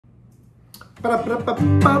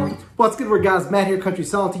What's good, guys? Matt here, Country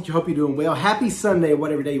Song Teacher. Hope you're doing well. Happy Sunday,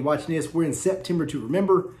 whatever day you're watching this. We're in September to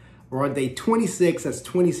remember. We're on day 26. That's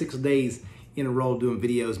 26 days in a row doing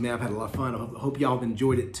videos. Man, I've had a lot of fun. I hope y'all have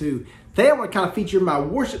enjoyed it too. Today I want to kind of feature my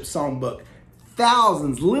worship songbook.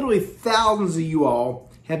 Thousands, literally thousands of you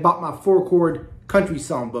all have bought my 4-chord country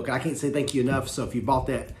songbook. I can't say thank you enough. So if you bought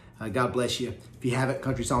that, God bless you. If you haven't,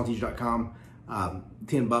 Countrysongteacher.com,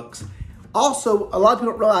 $10. Also, a lot of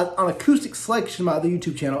people don't realize on Acoustic Selection, my other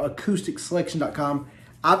YouTube channel, AcousticSelection.com,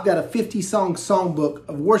 I've got a 50-song songbook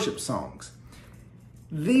of worship songs.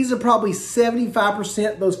 These are probably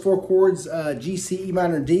 75% those 4 chords, G, C, E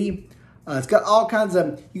minor, D. It's got all kinds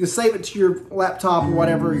of, you can save it to your laptop or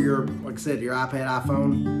whatever, your, like I said, your iPad,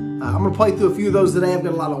 iPhone. I'm going to play through a few of those today. I've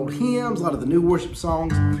got a lot of old hymns, a lot of the new worship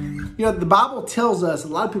songs. You know, the Bible tells us, a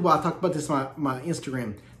lot of people, I talk about this on my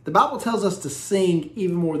Instagram, the Bible tells us to sing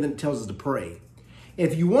even more than it tells us to pray.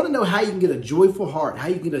 If you want to know how you can get a joyful heart, how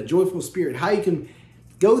you can get a joyful spirit, how you can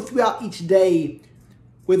go throughout each day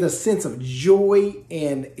with a sense of joy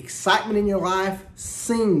and excitement in your life,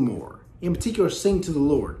 sing more. In particular, sing to the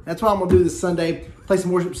Lord. That's what I'm going to do this Sunday, play some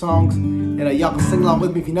worship songs, and y'all can sing along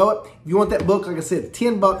with me if you know it. If you want that book, like I said,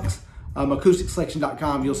 $10,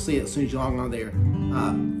 AcousticSelection.com. You'll see it as soon as you log on there.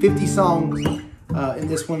 50 songs in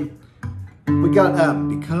this one. We got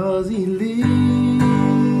Because He Lives,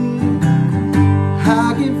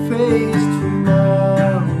 I can face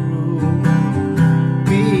tomorrow.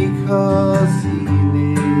 Because He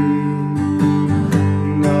lives,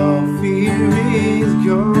 no fear is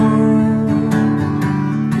gone.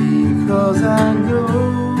 Because I know,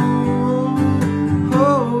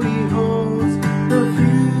 oh, He holds the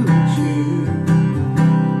future.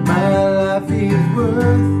 My life is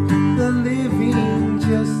worth the living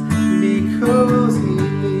just because He lives.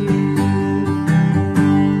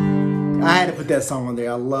 I had to put that song on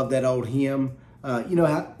there. I love that old hymn. You know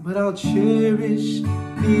how, but I'll cherish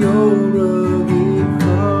the old rugged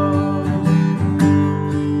cross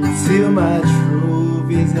till my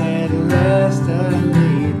trophies at last I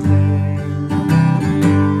lay down.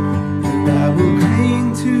 And I will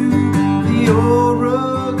cling to the old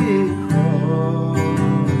rugged cross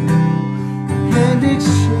and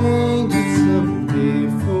exchange it someday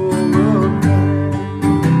for a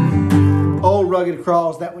crown. Old rugged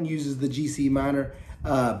cross, that one uses the G, C minor.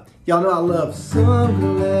 Y'all know I love some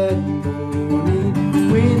glad morning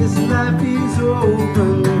when this life is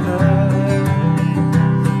over.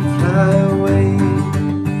 Fly away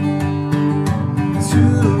to a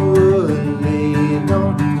land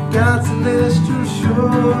on God's celestial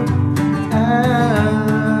shore.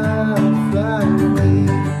 I'll fly away.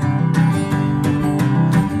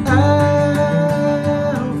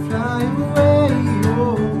 I'll fly away.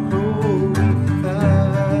 Oh, glory,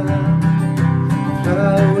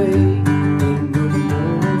 fly away in the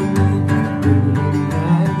morning when I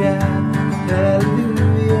die.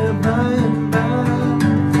 Hallelujah, by and by.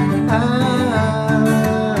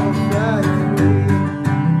 I'll fly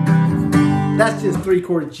away. That's just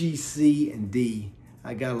 3-chord G, C, and D.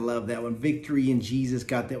 I gotta love that one. Victory in Jesus,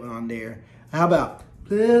 got that one on there. How about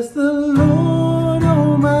bless the Lord,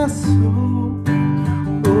 oh my soul,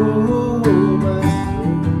 oh my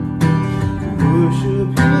soul,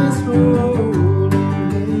 worship His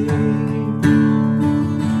holy name,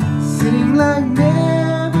 sing like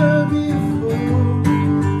never before,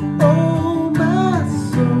 oh my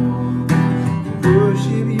soul,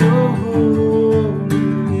 worship Your holy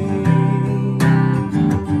name.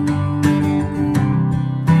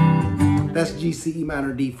 That's G, C, E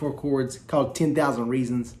minor, D, 4 chords, called 10,000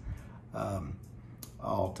 Reasons.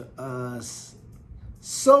 All to Us.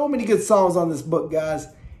 So many good songs on this book, guys.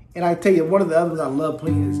 And I tell you, one of the others I love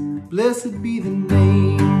playing is Blessed Be the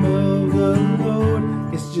Name of the Lord.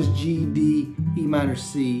 It's just G, D, E minor,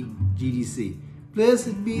 C, G, D, C.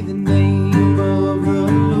 Blessed be the name of the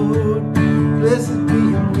Lord. Blessed be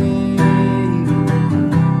Your name.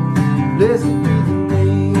 Blessed be the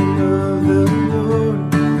name of the Lord.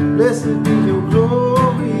 Blessed be Your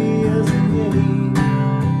glorious name.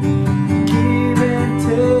 Give and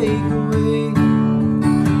take away.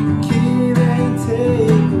 Give and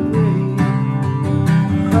take away.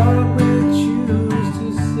 Heart will choose to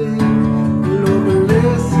say, Lord,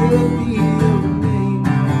 blessed be Your name.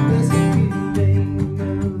 Blessed be the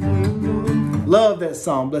name of the Lord. Love that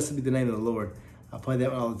song, Blessed Be the Name of the Lord. I play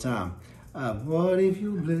that one all the time. What if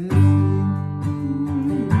You bless me?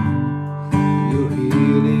 Your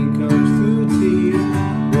healing comes through tears.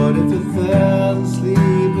 What if 1,000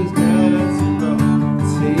 sleepless nights are all it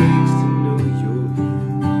takes to know You're here?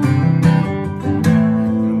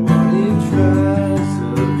 And what if trials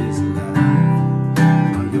of this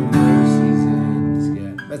life are Your mercy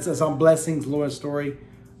That's on Blessings, Lauren's story.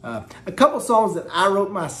 A couple songs that I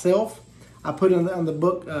wrote myself. I put on the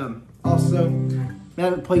book also. I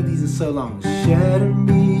haven't played these in so long. Shatter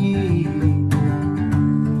me,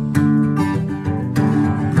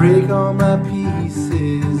 break all my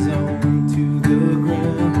pieces onto the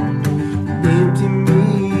ground, empty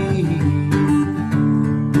me,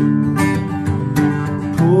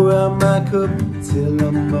 pour out my cup till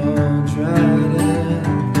I'm all dried out,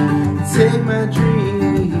 take my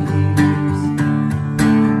dreams,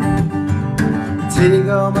 take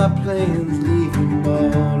all my plans, leave them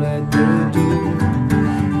all at the door.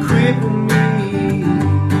 Cripple me,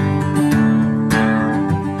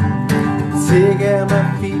 take out my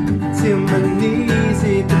feet till my knees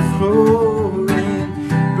hit the floor and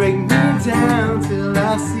break me down till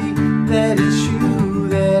I see that it's you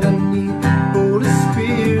that I need. Holy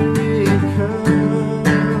Spirit, come.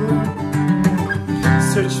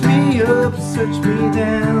 Search me up, search me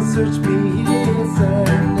down, search me inside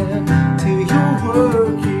and out till your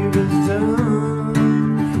work here is done.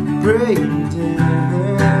 Break me down.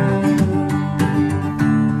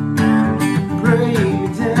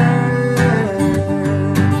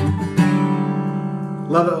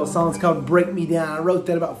 Love that little song. It's called Break Me Down. I wrote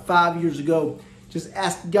that about 5 years ago. Just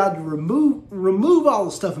asking God to remove all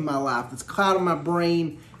the stuff in my life that's clouding my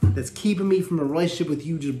brain, that's keeping me from a relationship with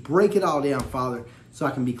you. Just break it all down, Father, so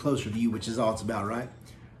I can be closer to you, which is all it's about, right?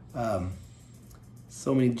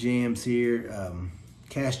 So many jams here.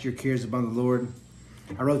 Cast your cares upon the Lord.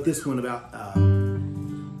 I wrote this one about,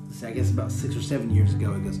 I guess about 6 or 7 years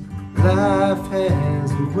ago. It goes, life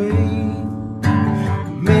has a way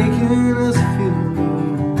making us feel low.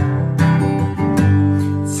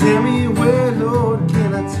 Tell me where, Lord,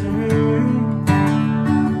 can I turn?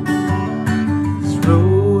 This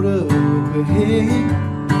road up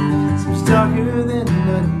ahead seems darker than I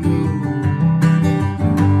knew.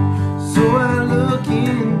 So I look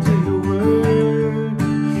into your word,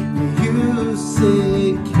 and you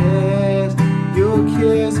say, cast your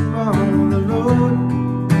cares upon the Lord.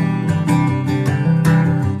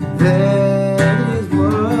 That is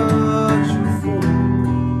what you're for.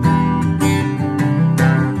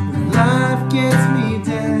 Life gets me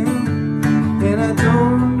down, and I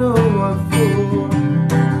don't know what for.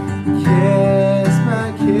 Cast my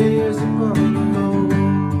cares upon the Lord.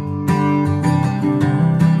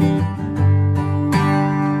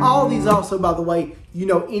 All these also, by the way, you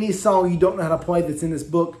know, any song you don't know how to play that's in this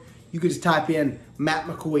book, you could just type in Matt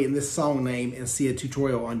McCoy in this song name and see a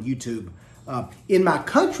tutorial on YouTube. In my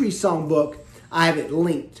country songbook, I have it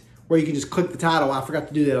linked where you can just click the title. I forgot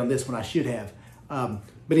to do that on this one. I should have. But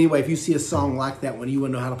anyway, if you see a song like that one, you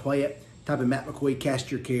want to know how to play it, type in Matt McCoy,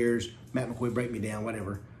 Cast Your Cares, Matt McCoy, Break Me Down,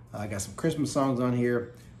 whatever. I got some Christmas songs on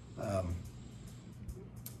here.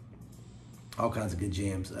 All kinds of good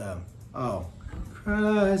jams. Oh,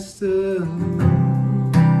 Christ alone.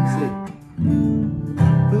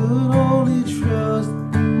 But only trust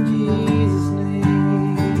in Jesus' name.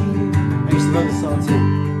 I used to love this song too.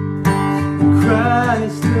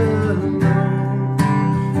 Christ alone,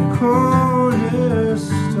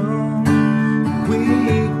 cornerstone,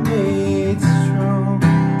 weak made strong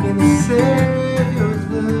in the Savior's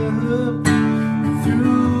love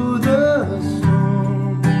through the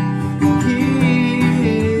storm. He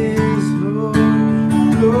is Lord,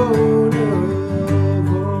 Lord of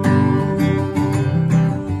all.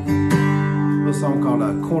 A song called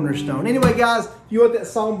Cornerstone. Anyway, guys, if you want that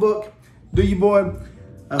songbook, do you boy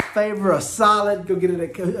a favor, a solid, go get it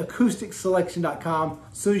at acousticselection.com.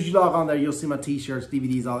 As soon as you log on there, you'll see my t-shirts,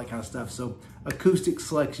 DVDs, all that kind of stuff. So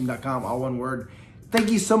acousticselection.com, all one word. Thank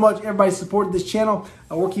you so much, everybody supported this channel.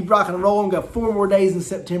 We'll keep rocking and rolling. We've got 4 more days in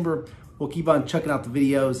September. We'll keep on chucking out the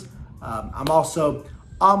videos. I'm also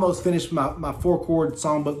almost finished my 4-chord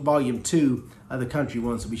songbook volume 2, the country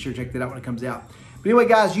one. So be sure to check that out when it comes out. But anyway,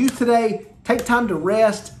 guys, use today. Take time to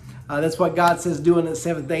rest. That's what God says do on the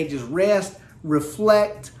 7th day. Just rest,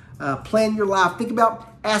 reflect, plan your life. Think about,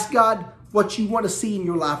 ask God what you want to see in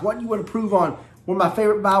your life, what you want to prove on. One of my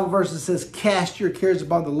favorite Bible verses says, cast your cares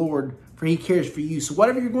upon the Lord, for he cares for you. So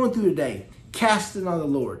whatever you're going through today, cast it on the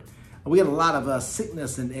Lord. We got a lot of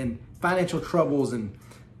sickness and financial troubles and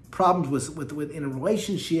problems in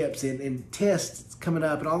relationships and tests coming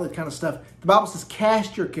up and all that kind of stuff. The Bible says,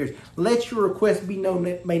 cast your cares. Let your requests be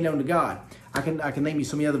made known to God. I can name you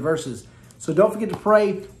some of the other verses. So don't forget to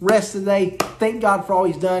pray, rest today, thank God for all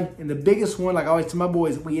he's done. And the biggest one, like I always tell my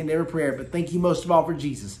boys, we end every prayer, but thank you most of all for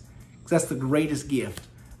Jesus, because that's the greatest gift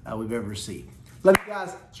we've ever received. Love you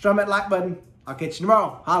guys. Strum that like button. I'll catch you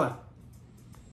tomorrow. Holla.